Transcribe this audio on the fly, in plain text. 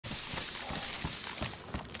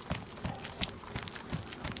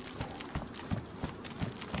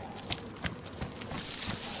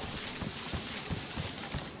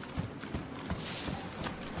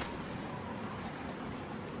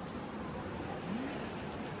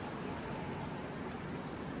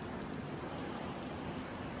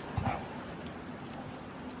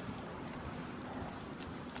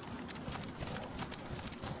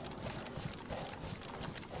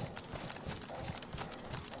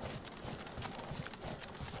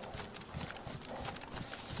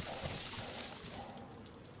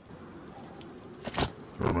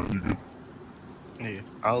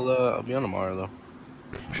I'll be on tomorrow though.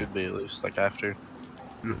 Should be at least like after.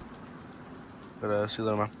 Yeah. But see you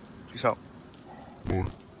later, man. Peace out. Boy.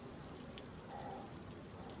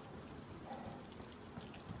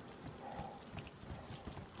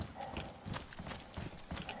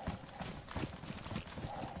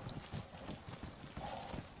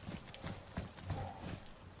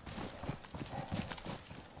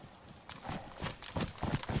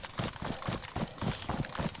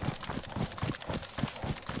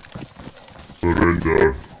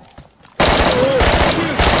 Surrender.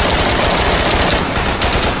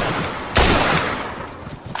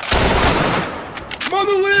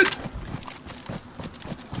 Monolith!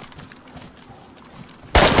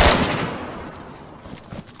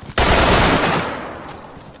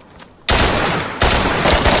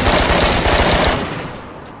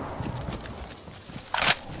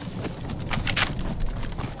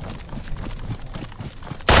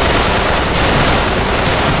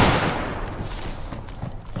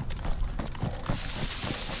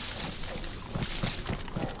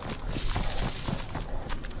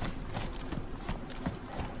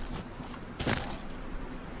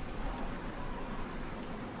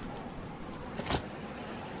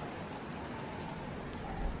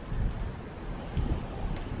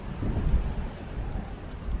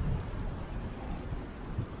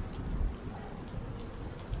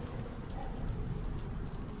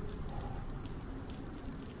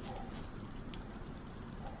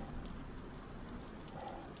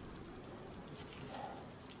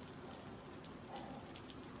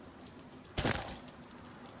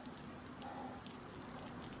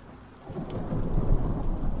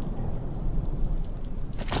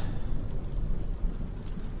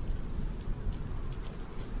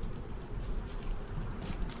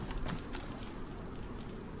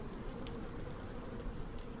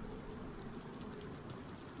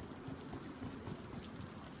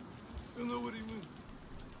 I know what he meant.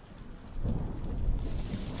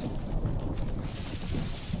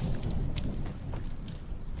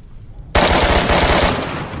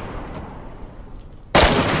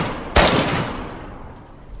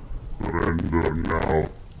 Surrender now.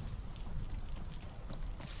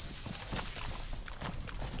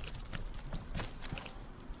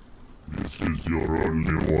 This is your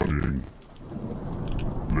only warning.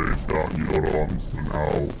 Lay down your arms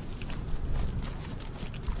now.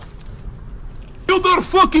 Killed our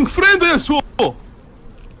fucking friend, asshole!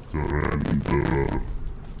 Surrender.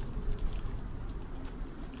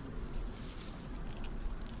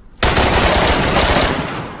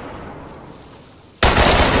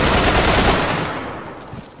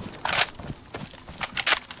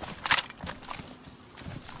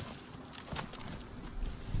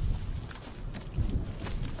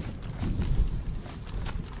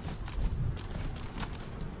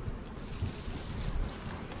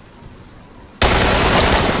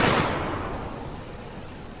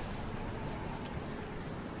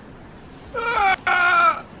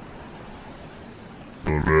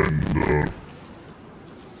 Surrender.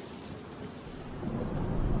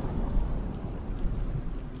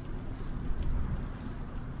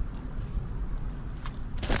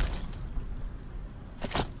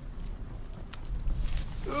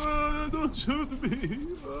 Don't shoot me!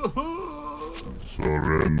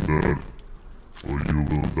 Surrender, or you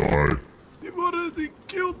will die. You've already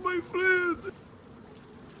killed my friend!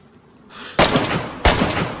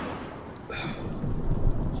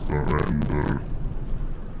 Surrender.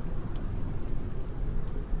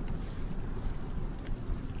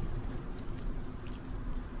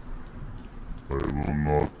 I will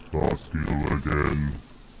not ask you again.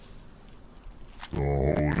 The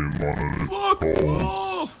holy monolith Fuck calls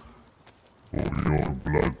off! for your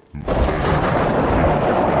blood to cleanse the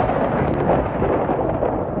sins of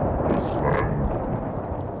this land.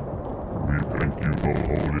 We thank you, the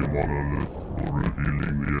holy monolith, for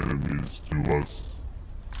revealing the enemies to us.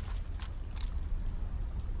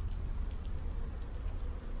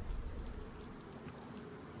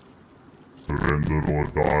 Surrender or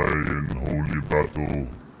die in holy battle.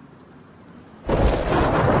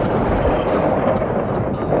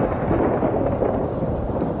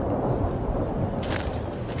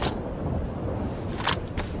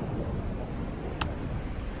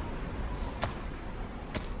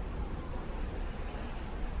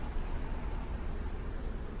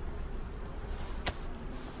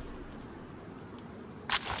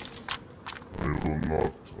 I will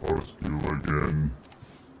not ask you again.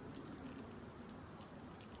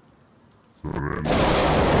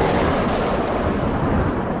 Surrender.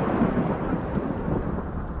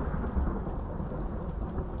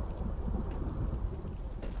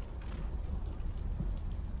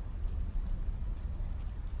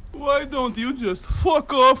 don't you just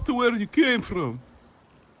fuck off to where you came from?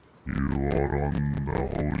 You are on the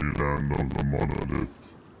holy land of the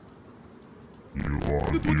monolith. You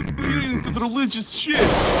are That the would be into invaders. religious shit.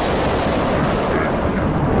 Thank you,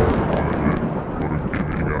 monolith, for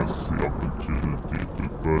giving us the opportunity to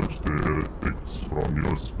purge the heretics from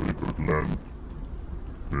your sacred land.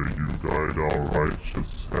 May you guide our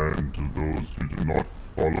righteous hand to those who do not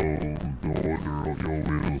follow the order of your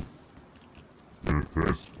will. Their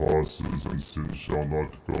trespasses and sins shall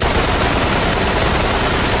not go.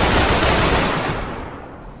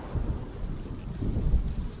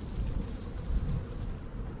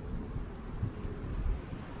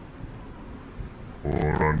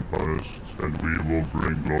 Or unpunished, and we will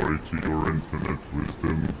bring glory to your infinite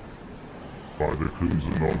wisdom by the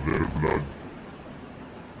crimson of their blood.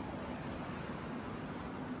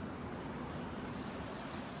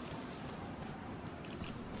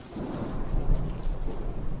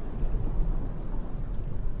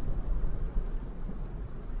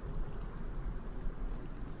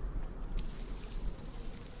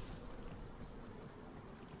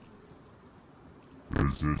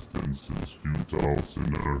 Resistance is futile,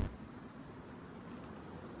 sinner.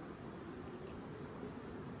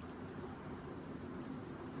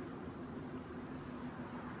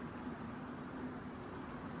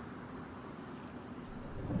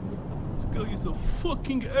 This guy is a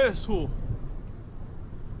fucking asshole.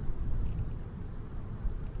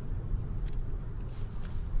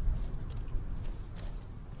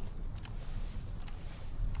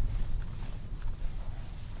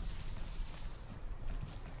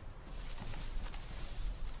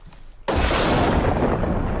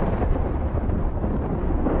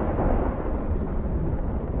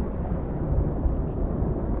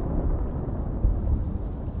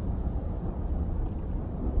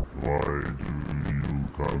 Why do you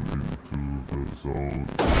come into the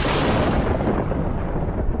zones?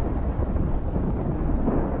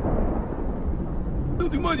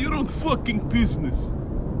 Don't you mind your own fucking business?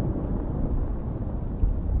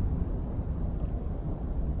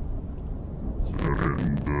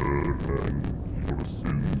 Surrender and your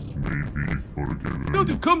sins may be forgiven. Don't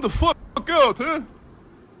you come the fuck out, huh?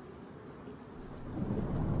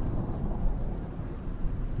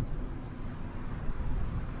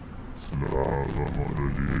 Slava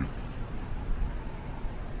monolith.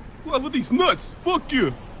 What with these nuts? Fuck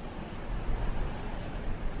you!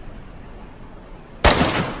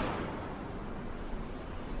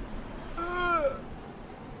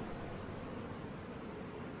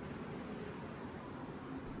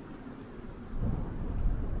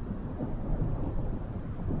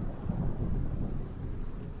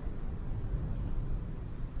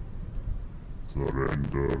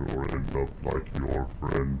 Surrender or end up like your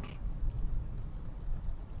friend.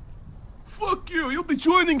 Fuck you! You'll be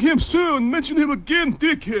joining him soon! Mention him again,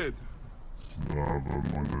 dickhead! Slava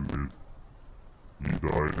monolith. He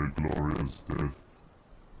died a glorious death.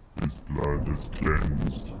 His blood is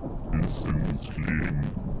cleansed, his sins clean.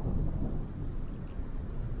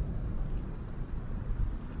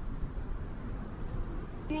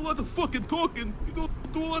 Do a lot of fucking talking, you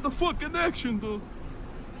don't do a lot of fucking action though.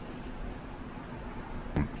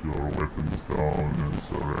 Put your weapons down and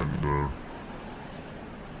surrender.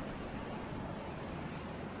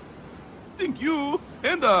 I think you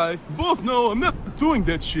and I both know I'm not doing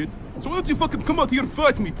that shit. So why don't you fucking come out here and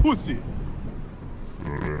fight me, pussy?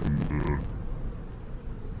 Surrender.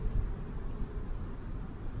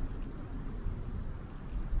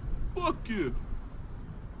 Fuck you.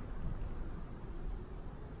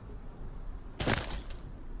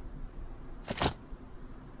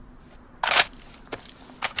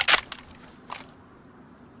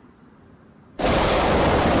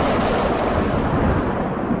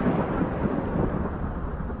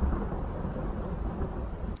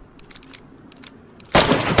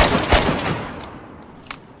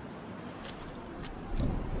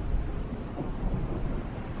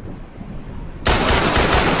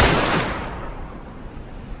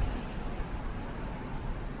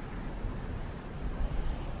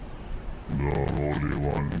 The Holy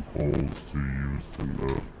One calls to you,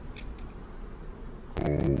 sinner.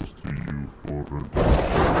 Calls to you for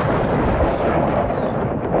redemption of your sins.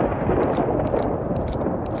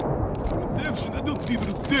 Redemption? I don't need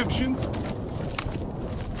redemption.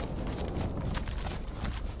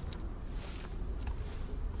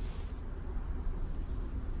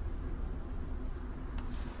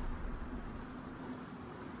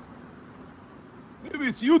 Maybe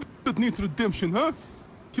it's you that needs redemption, huh?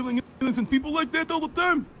 Killing innocent people like that all the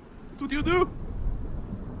time? That's what you do?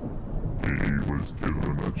 He was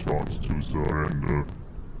given a chance to surrender.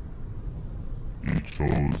 He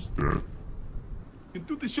chose death. You can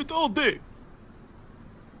do this shit all day.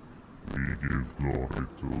 We give glory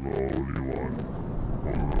to the Holy One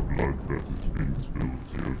for the blood that has been spilled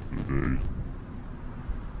here today.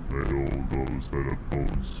 May all those that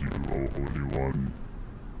oppose you, O Holy One,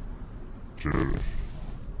 cherish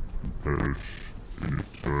and perish in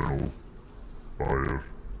eternal fire.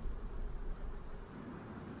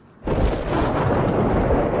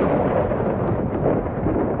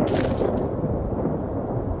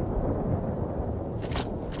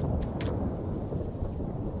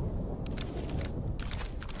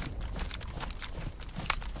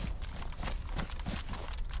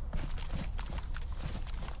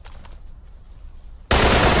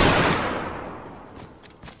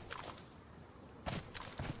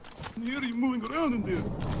 I hear you moving around in there.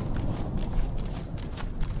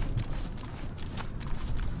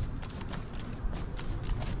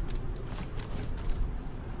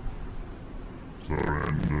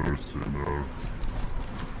 Surrender, sinner.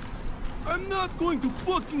 I'm not going to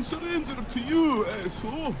fucking surrender to you,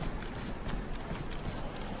 asshole.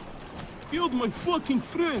 Killed my fucking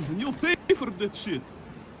friend, and you'll pay for that shit.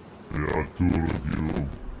 There are two of you.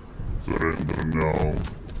 Surrender now,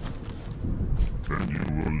 and you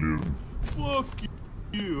will live. Fuck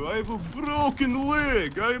you. I have a broken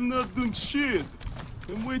leg. I am not doing shit.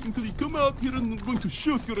 I'm waiting till you come out here and I'm going to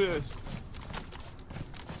shoot your ass.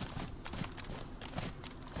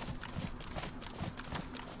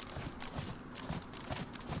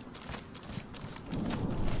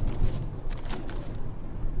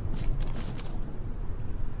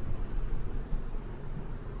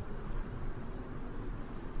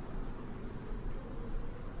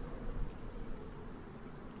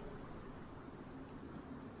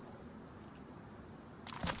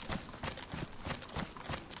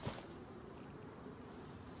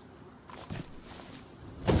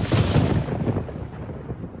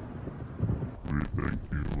 We thank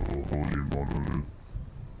you, O Holy Monolith.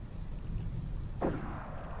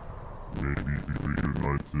 May we be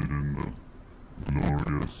reunited in the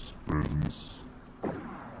glorious presence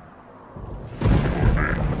of your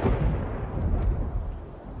name.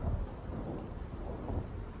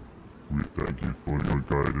 We thank you for your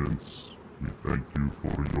guidance. We thank you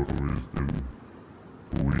for your wisdom.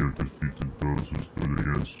 For we have defeated those who stood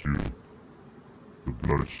against you. The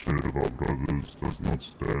bloodshed of our brothers does not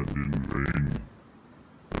stand in vain.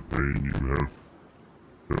 The pain you have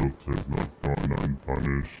felt has not gone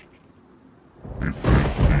unpunished. We pray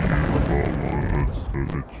to you, O Monolith, so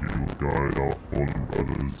that you will guide our fallen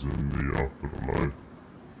brothers in the afterlife.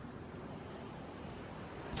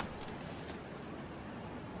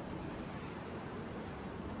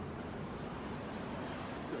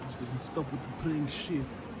 That just doesn't stop with the praying shit.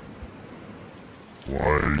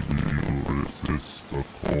 Why do you resist the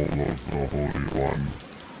call of the Holy One?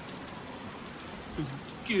 You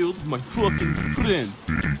killed my fucking He friend.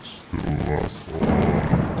 speaks to us all.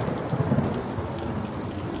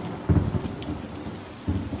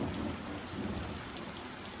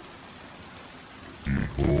 He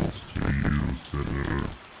calls to you, sinner.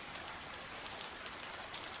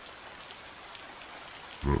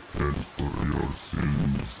 Repent for your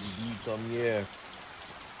sins. Yeah.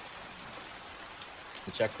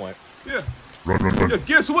 The checkpoint. Yeah. Run, run, run. Yeah,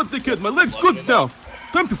 guess what, dickhead? My leg's good now.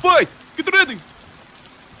 Time to fight. Get ready.